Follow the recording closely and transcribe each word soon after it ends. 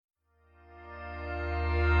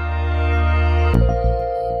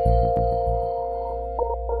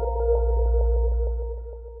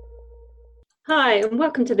Hi, and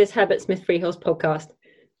welcome to this Herbert Smith Freehills podcast.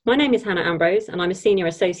 My name is Hannah Ambrose, and I'm a senior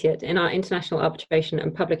associate in our international arbitration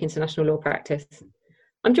and public international law practice.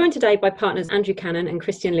 I'm joined today by partners Andrew Cannon and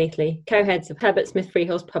Christian Leathley, co-heads of Herbert Smith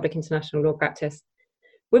Freehills Public International Law Practice.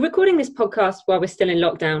 We're recording this podcast while we're still in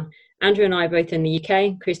lockdown. Andrew and I are both in the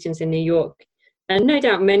UK, Christian's in New York, and no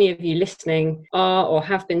doubt many of you listening are or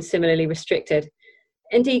have been similarly restricted.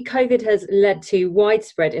 Indeed, COVID has led to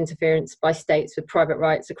widespread interference by states with private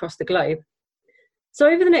rights across the globe. So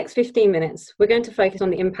over the next 15 minutes, we're going to focus on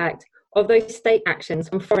the impact of those state actions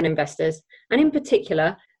on foreign investors, and in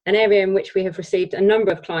particular, an area in which we have received a number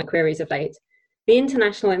of client queries of late, the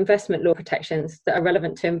international investment law protections that are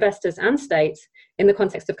relevant to investors and states in the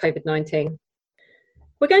context of COVID-19.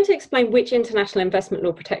 We're going to explain which international investment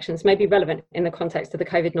law protections may be relevant in the context of the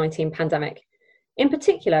COVID-19 pandemic. In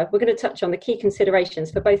particular, we're going to touch on the key considerations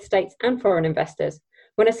for both states and foreign investors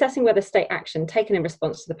when assessing whether state action taken in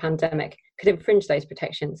response to the pandemic could infringe those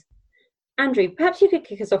protections. Andrew, perhaps you could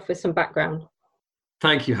kick us off with some background.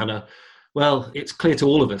 Thank you, Hannah. Well, it's clear to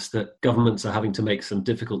all of us that governments are having to make some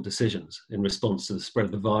difficult decisions in response to the spread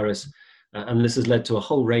of the virus, and this has led to a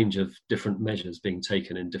whole range of different measures being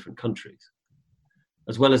taken in different countries.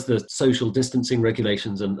 As well as the social distancing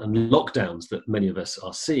regulations and lockdowns that many of us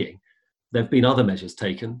are seeing, there have been other measures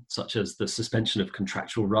taken, such as the suspension of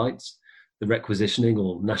contractual rights, the requisitioning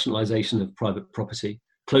or nationalisation of private property,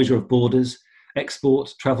 closure of borders,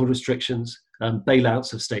 export, travel restrictions,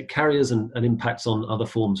 bailouts of state carriers and impacts on other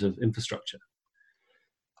forms of infrastructure.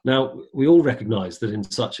 Now, we all recognise that in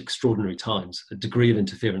such extraordinary times, a degree of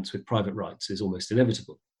interference with private rights is almost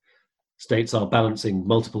inevitable. States are balancing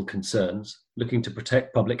multiple concerns, looking to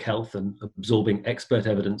protect public health and absorbing expert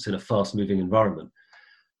evidence in a fast-moving environment,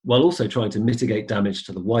 while also trying to mitigate damage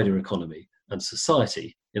to the wider economy and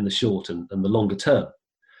society in the short and the longer term.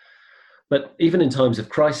 But even in times of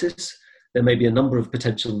crisis, there may be a number of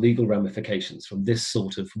potential legal ramifications from this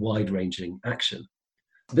sort of wide-ranging action.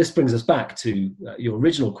 This brings us back to your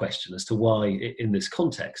original question as to why, in this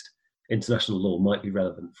context, international law might be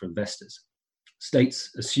relevant for investors.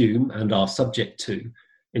 States assume and are subject to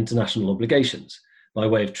international obligations by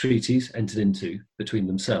way of treaties entered into between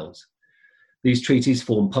themselves. These treaties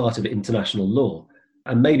form part of international law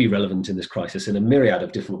and may be relevant in this crisis in a myriad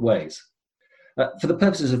of different ways. For the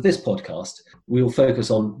purposes of this podcast, we will focus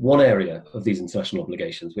on one area of these international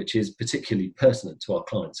obligations, which is particularly pertinent to our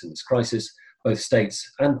clients in this crisis, both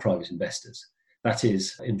states and private investors. That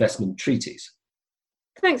is, investment treaties.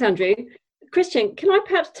 Thanks, Andrew. Christian, can I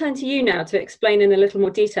perhaps turn to you now to explain in a little more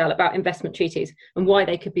detail about investment treaties and why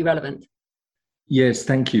they could be relevant? Yes,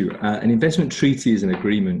 thank you. An investment treaty is an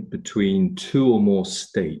agreement between two or more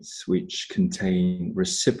states which contain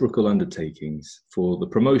reciprocal undertakings for the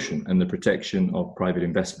promotion and the protection of private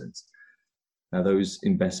investments. Now, those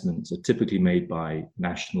investments are typically made by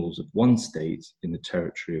nationals of one state in the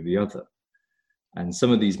territory of the other. And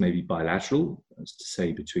some of these may be bilateral, as to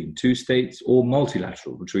say between two states, or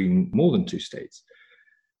multilateral, between more than two states.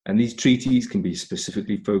 And these treaties can be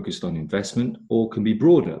specifically focused on investment or can be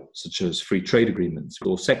broader, such as free trade agreements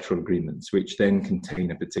or sectoral agreements, which then contain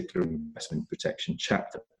a particular investment protection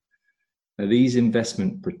chapter. Now, these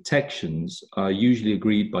investment protections are usually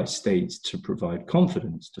agreed by states to provide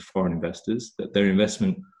confidence to foreign investors that their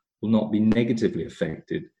investment will not be negatively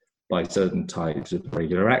affected by certain types of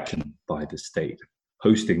regular action by the state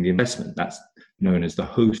hosting the investment. That's known as the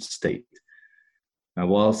host state. Now,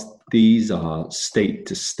 whilst these are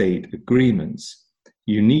state-to-state agreements,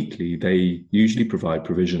 uniquely, they usually provide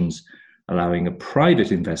provisions allowing a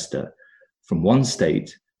private investor from one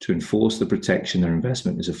state to enforce the protection their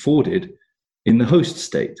investment is afforded in the host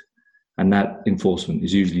state. And that enforcement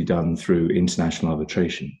is usually done through international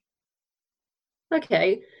arbitration.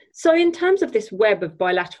 Okay, so in terms of this web of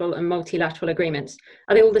bilateral and multilateral agreements,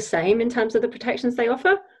 are they all the same in terms of the protections they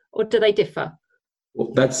offer, or do they differ?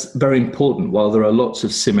 Well, that's very important. While there are lots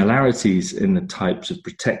of similarities in the types of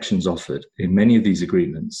protections offered in many of these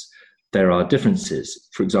agreements, there are differences.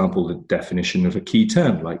 For example, the definition of a key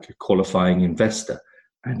term like a qualifying investor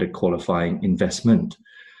and a qualifying investment.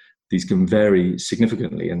 These can vary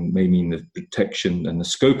significantly and may mean the protection and the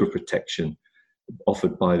scope of protection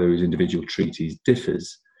offered by those individual treaties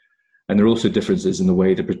differs. And there are also differences in the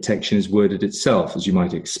way the protection is worded itself. As you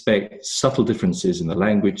might expect, subtle differences in the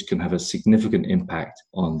language can have a significant impact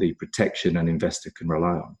on the protection an investor can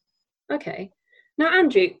rely on. Okay. Now,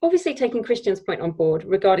 Andrew, obviously taking Christian's point on board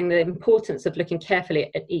regarding the importance of looking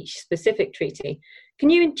carefully at each specific treaty, can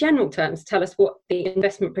you in general terms tell us what the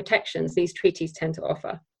investment protections these treaties tend to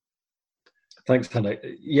offer? Thanks, Hannah.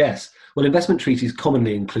 Yes. Well, investment treaties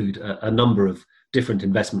commonly include a number of different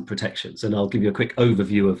investment protections, and I'll give you a quick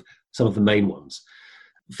overview of some of the main ones.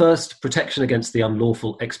 First, protection against the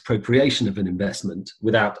unlawful expropriation of an investment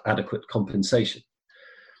without adequate compensation.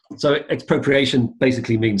 So expropriation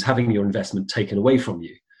basically means having your investment taken away from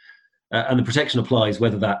you. And the protection applies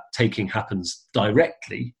whether that taking happens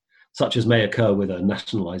directly, such as may occur with a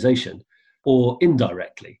nationalisation, or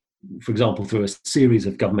indirectly, for example, through a series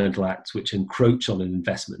of governmental acts which encroach on an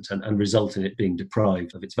investment and result in it being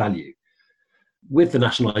deprived of its value. With the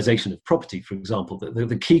nationalisation of property, for example,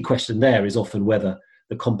 the key question there is often whether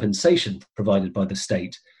the compensation provided by the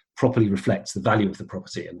state properly reflects the value of the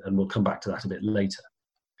property, and we'll come back to that a bit later.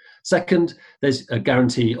 Second, there's a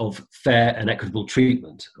guarantee of fair and equitable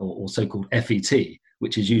treatment, or so-called FET,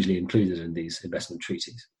 which is usually included in these investment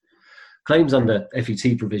treaties. Claims under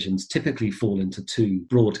FET provisions typically fall into two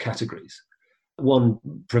broad categories. One,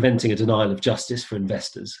 preventing a denial of justice for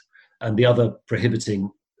investors, and the other,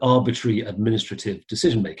 prohibiting arbitrary administrative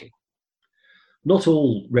decision-making. Not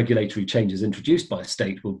all regulatory changes introduced by a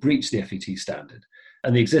state will breach the FET standard,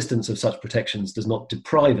 and the existence of such protections does not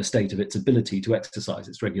deprive a state of its ability to exercise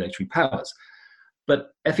its regulatory powers. But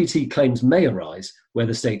FET claims may arise where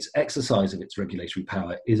the state's exercise of its regulatory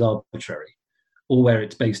power is arbitrary, or where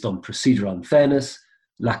it's based on procedural unfairness,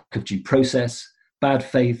 lack of due process, bad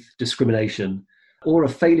faith, discrimination, or a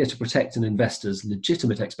failure to protect an investor's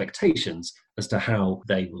legitimate expectations as to how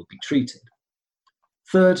they will be treated.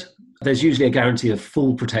 Third, there's usually a guarantee of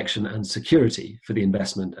full protection and security for the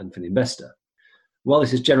investment and for the investor. While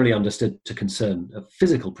this is generally understood to concern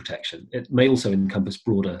physical protection, it may also encompass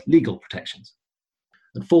broader legal protections.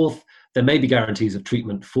 And fourth, there may be guarantees of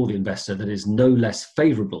treatment for the investor that is no less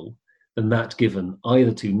favourable than that given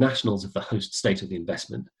either to nationals of the host state of the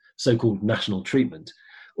investment, so-called national treatment,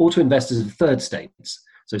 or to investors of third states,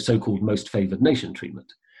 so-called most favoured nation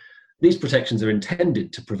treatment. These protections are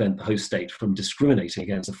intended to prevent the host state from discriminating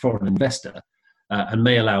against a foreign investor and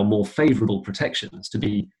may allow more favourable protections to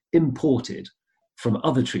be imported from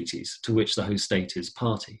other treaties to which the host state is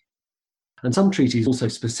party. And some treaties also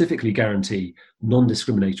specifically guarantee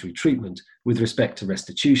non-discriminatory treatment with respect to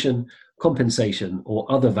restitution, compensation,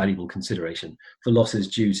 or other valuable consideration for losses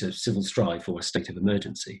due to civil strife or a state of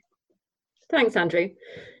emergency. Thanks, Andrew.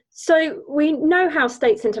 So we know how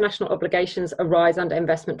states' international obligations arise under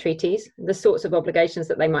investment treaties, the sorts of obligations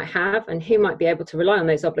that they might have, and who might be able to rely on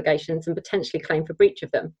those obligations and potentially claim for breach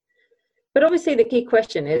of them. But obviously the key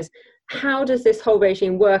question is, how does this whole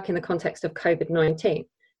regime work in the context of COVID-19?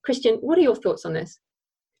 Christian, what are your thoughts on this?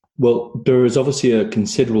 Well, there is obviously a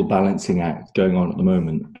considerable balancing act going on at the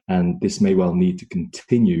moment, and this may well need to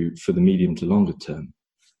continue for the medium to longer term.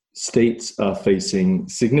 States are facing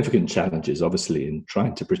significant challenges, obviously, in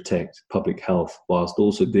trying to protect public health whilst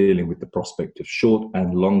also dealing with the prospect of short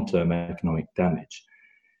and long-term economic damage.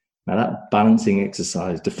 Now, that balancing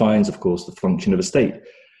exercise defines, of course, the function of a state.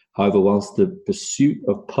 However, whilst the pursuit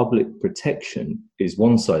of public protection is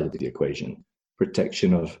one side of the equation,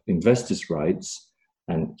 protection of investors' rights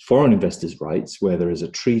and foreign investors' rights, where there is a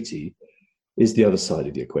treaty, is the other side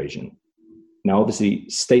of the equation. Now, obviously,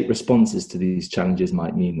 state responses to these challenges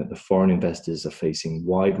might mean that the foreign investors are facing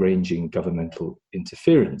wide-ranging governmental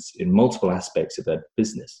interference in multiple aspects of their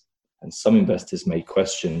business. And some investors may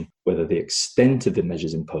question whether the extent of the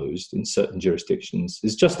measures imposed in certain jurisdictions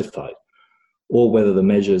is justified, or whether the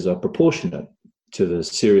measures are proportionate to the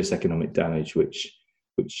serious economic damage which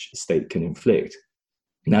the state can inflict.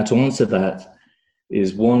 Now, to answer that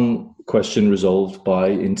is one question resolved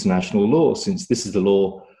by international law, since this is the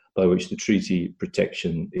law by which the treaty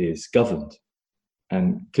protection is governed.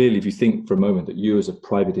 And clearly, if you think for a moment that you as a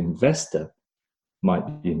private investor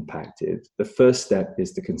might be impacted, the first step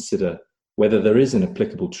is to consider whether there is an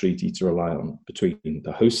applicable treaty to rely on between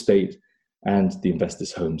the host state and the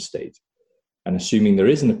investor's home state. And assuming there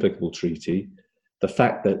is an applicable treaty, the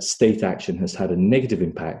fact that state action has had a negative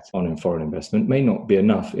impact on foreign investment may not be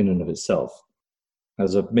enough in and of itself.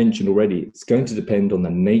 As I've mentioned already, it's going to depend on the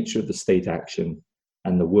nature of the state action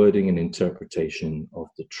and the wording and interpretation of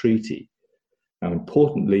the treaty. Now,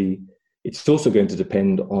 importantly, it's also going to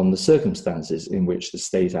depend on the circumstances in which the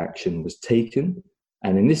state action was taken.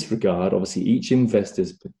 And in this regard, obviously, each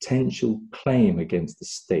investor's potential claim against the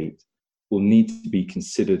state will need to be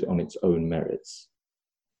considered on its own merits.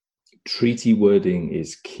 Treaty wording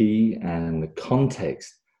is key, and the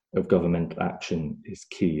context of governmental action is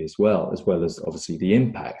key as well as obviously the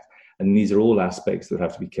impact. And these are all aspects that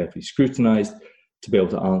have to be carefully scrutinized to be able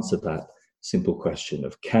to answer that simple question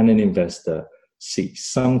of, can an investor seek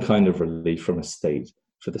some kind of relief from a state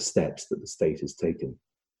for the steps that the state has taken?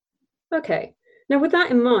 Okay. Now, with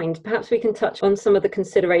that in mind, perhaps we can touch on some of the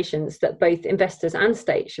considerations that both investors and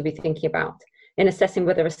states should be thinking about in assessing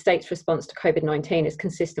whether a state's response to COVID-19 is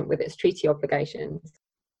consistent with its treaty obligations?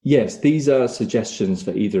 Yes, these are suggestions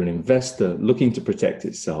for either an investor looking to protect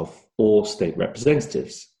itself or state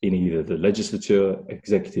representatives in either the legislature,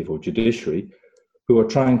 executive, or judiciary who are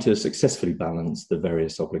trying to successfully balance the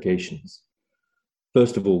various obligations.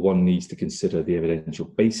 First of all, one needs to consider the evidential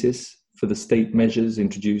basis for the state measures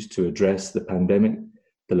introduced to address the pandemic,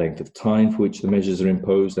 the length of time for which the measures are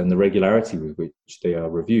imposed, and the regularity with which they are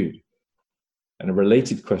reviewed. And a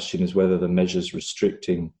related question is whether the measures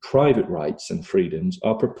restricting private rights and freedoms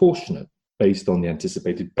are proportionate based on the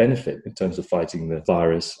anticipated benefit in terms of fighting the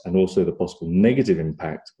virus and also the possible negative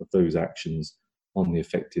impact of those actions on the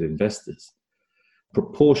affected investors.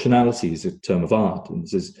 Proportionality is a term of art, and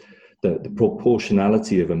this is the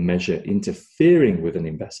proportionality of a measure interfering with an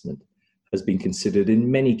investment has been considered in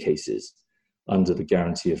many cases under the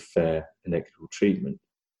guarantee of fair and equitable treatment.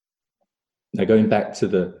 Now, going back to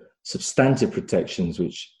the substantive protections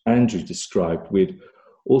which Andrew described, we'd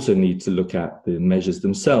also need to look at the measures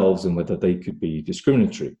themselves and whether they could be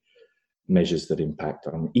discriminatory. Measures that impact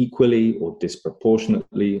unequally or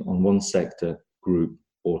disproportionately on one sector, group,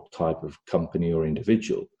 or type of company or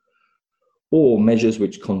individual. Or measures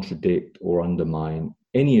which contradict or undermine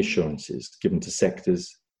any assurances given to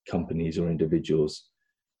sectors, companies, or individuals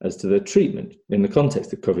as to their treatment in the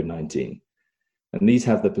context of COVID-19. And these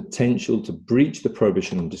have the potential to breach the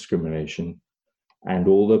prohibition on discrimination and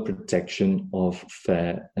all the protection of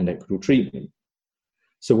fair and equitable treatment.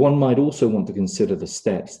 So one might also want to consider the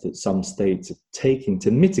steps that some states are taking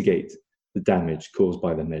to mitigate the damage caused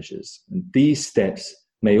by the measures. And these steps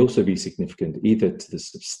may also be significant either to the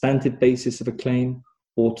substantive basis of a claim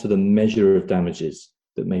or to the measure of damages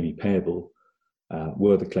that may be payable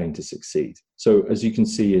were the claim to succeed. So as you can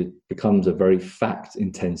see, it becomes a very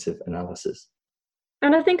fact-intensive analysis.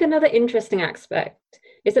 And I think another interesting aspect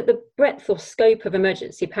is that the breadth or scope of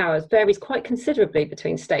emergency powers varies quite considerably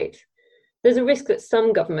between states. There's a risk that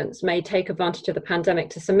some governments may take advantage of the pandemic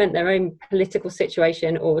to cement their own political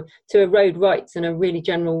situation or to erode rights in a really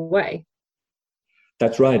general way.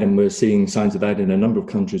 That's right, and we're seeing signs of that in a number of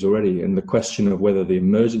countries already. And the question of whether the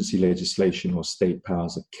emergency legislation or state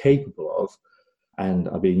powers are capable of and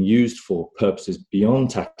are being used for purposes beyond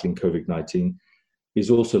tackling COVID-19 is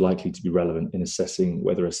also likely to be relevant in assessing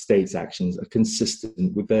whether a state's actions are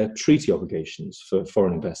consistent with their treaty obligations for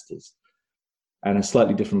foreign investors. And a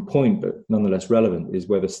slightly different point, but nonetheless relevant, is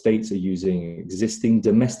whether states are using existing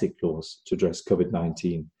domestic laws to address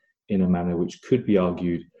COVID-19 in a manner which could be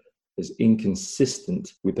argued as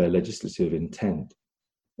inconsistent with their legislative intent.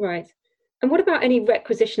 Right. And what about any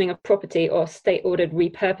requisitioning of property or state-ordered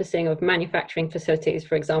repurposing of manufacturing facilities,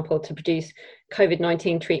 for example, to produce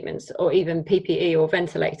COVID-19 treatments or even PPE or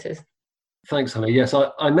ventilators? Thanks, Hannah. Yes,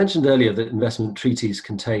 I mentioned earlier that investment treaties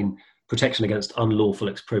contain protection against unlawful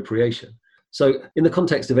expropriation. So in the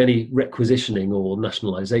context of any requisitioning or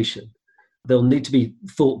nationalisation, there'll need to be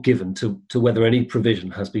thought given to whether any provision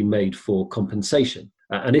has been made for compensation,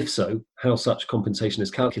 and if so, how such compensation is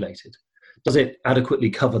calculated. Does it adequately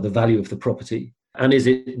cover the value of the property, and is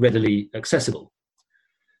it readily accessible?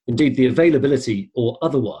 Indeed, the availability or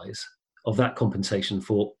otherwise of that compensation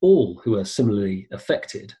for all who are similarly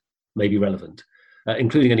affected may be relevant,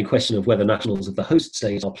 including any question of whether nationals of the host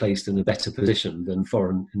state are placed in a better position than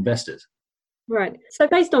foreign investors. Right. So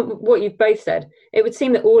based on what you've both said, it would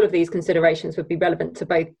seem that all of these considerations would be relevant to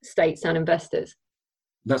both states and investors.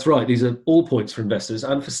 That's right. These are all points for investors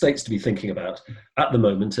and for states to be thinking about at the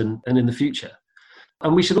moment and in the future.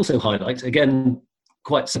 And we should also highlight, again,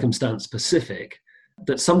 quite circumstance specific,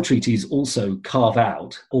 that some treaties also carve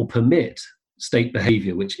out or permit state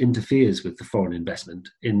behaviour which interferes with the foreign investment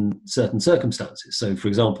in certain circumstances. So, for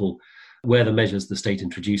example, where the measures the state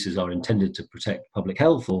introduces are intended to protect public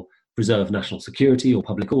health or preserve national security or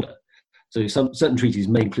public order. So certain treaties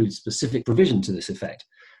may include specific provision to this effect.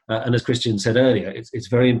 And as Christian said earlier, it's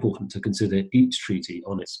very important to consider each treaty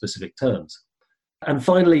on its specific terms. And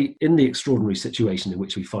finally, in the extraordinary situation in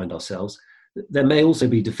which we find ourselves, there may also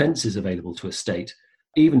be defences available to a state,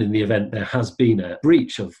 even in the event there has been a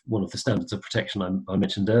breach of one of the standards of protection I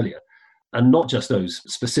mentioned earlier, and not just those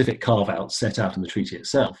specific carve-outs set out in the treaty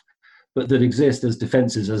itself, but that exist as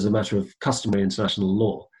defences as a matter of customary international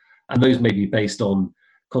law. And those may be based on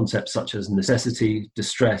concepts such as necessity,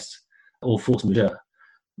 distress, or force majeure.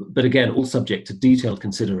 But again, all subject to detailed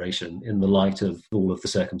consideration in the light of all of the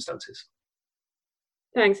circumstances.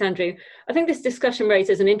 Thanks, Andrew. I think this discussion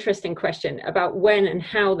raises an interesting question about when and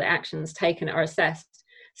how the actions taken are assessed.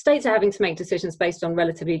 States are having to make decisions based on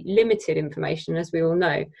relatively limited information, as we all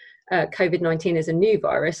know. COVID-19 is a new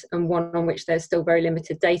virus and one on which there's still very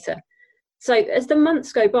limited data. So as the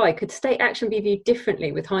months go by, could state action be viewed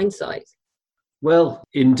differently with hindsight? Well,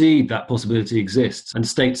 indeed, that possibility exists, and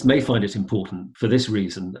states may find it important for this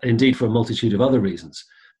reason, indeed for a multitude of other reasons,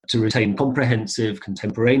 to retain comprehensive,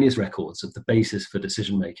 contemporaneous records of the basis for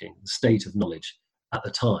decision-making, the state of knowledge at the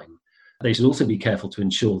time. They should also be careful to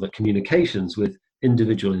ensure that communications with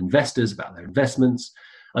individual investors about their investments,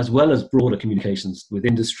 as well as broader communications with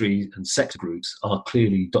industry and sector groups, are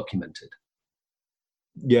clearly documented.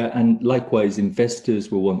 Yeah, and likewise,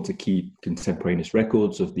 investors will want to keep contemporaneous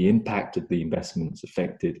records of the impact of the investments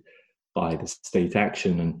affected by the state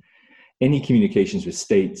action, and any communications with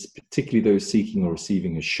states, particularly those seeking or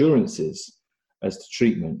receiving assurances as to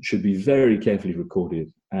treatment, should be very carefully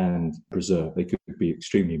recorded and preserved. They could be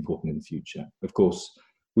extremely important in the future. Of course,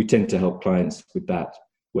 we tend to help clients with that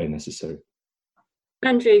where necessary.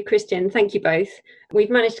 Andrew, Christian, thank you both. We've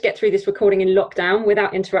managed to get through this recording in lockdown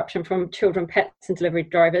without interruption from children, pets and delivery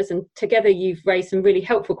drivers, and together you've raised some really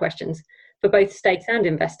helpful questions for both states and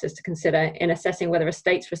investors to consider in assessing whether a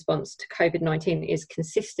state's response to COVID-19 is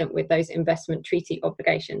consistent with those investment treaty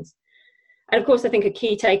obligations. And of course, I think a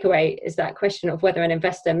key takeaway is that question of whether an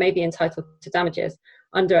investor may be entitled to damages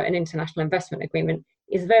under an international investment agreement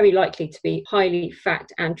is very likely to be highly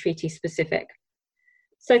fact and treaty specific.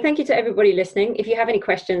 So thank you to everybody listening. If you have any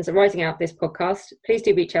questions arising out of this podcast, please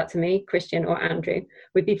do reach out to me, Christian or Andrew.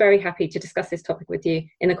 We'd be very happy to discuss this topic with you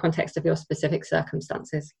in the context of your specific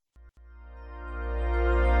circumstances.